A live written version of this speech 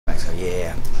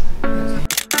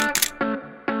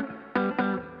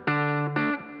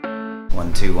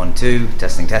1 2 1 2.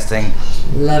 Testing, testing.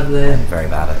 Lovely. I'm very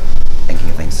bad at thinking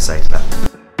of things to say to that.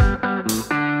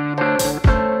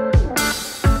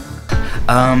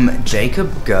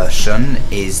 Jacob Gershon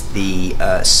is the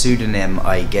pseudonym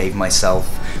I gave myself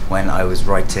when I was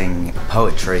writing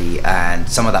poetry, and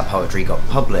some of that poetry got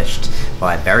published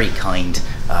by a very kind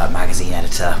magazine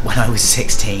editor when I was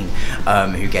 16,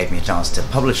 who gave me a chance to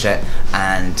publish it,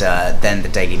 and then the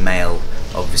Daily Mail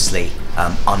obviously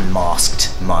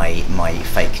unmasked my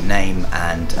fake name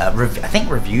and I think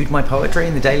reviewed my poetry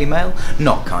in the Daily Mail,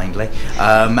 not kindly,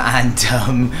 but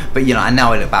you know, and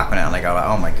now I look back on it and I go,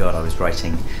 oh my god, I was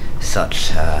writing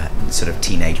such sort of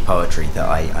teenage poetry that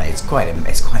it's quite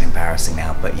embarrassing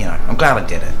now, but you know, I'm glad I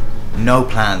did it. No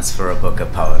plans for a book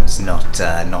of poems, not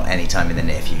anytime in the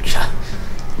near future.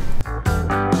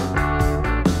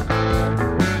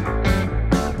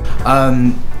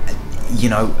 You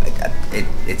know,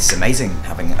 it's amazing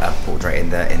having a portrait in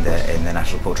the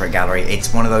National Portrait Gallery.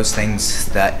 It's one of those things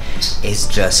that is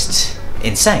just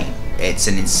insane. It's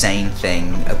an insane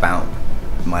thing about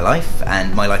my life,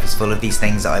 and my life is full of these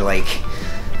things that I like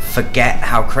forget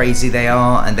how crazy they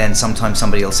are, and then sometimes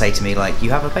somebody will say to me like, you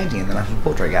have a painting in the National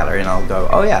Portrait Gallery, and I'll go,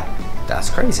 oh yeah,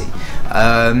 that's crazy.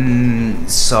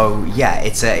 So yeah,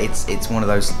 it's one of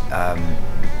those,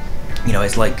 you know,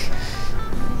 it's like,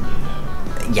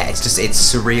 yeah, it's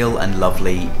surreal and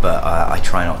lovely, but I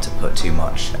try not to put too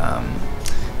much,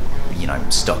 you know,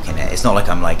 stock in it. It's not like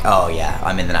I'm like, oh yeah,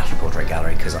 I'm in the National Portrait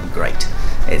Gallery because I'm great.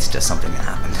 It's just something that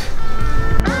happened.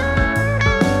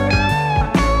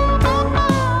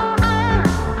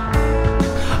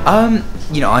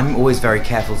 You know, I'm always very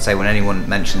careful to say when anyone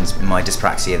mentions my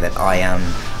dyspraxia that I am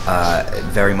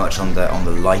very much on the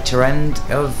lighter end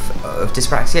of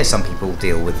dyspraxia. Some people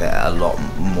deal with a lot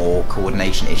more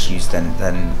coordination issues than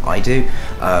I do,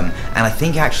 and I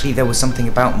think actually there was something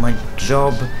about my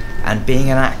job and being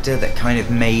an actor that kind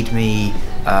of made me,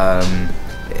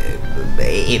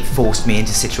 it forced me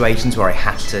into situations where I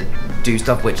had to do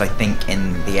stuff, which I think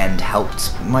in the end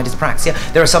helped my dyspraxia.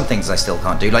 There are some things I still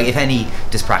can't do. Like if any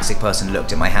dyspraxic person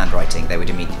looked at my handwriting, they would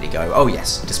immediately go, oh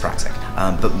yes, dyspraxic.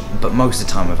 But most of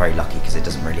the time I'm very lucky because it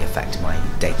doesn't really affect my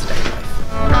day-to-day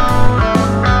life.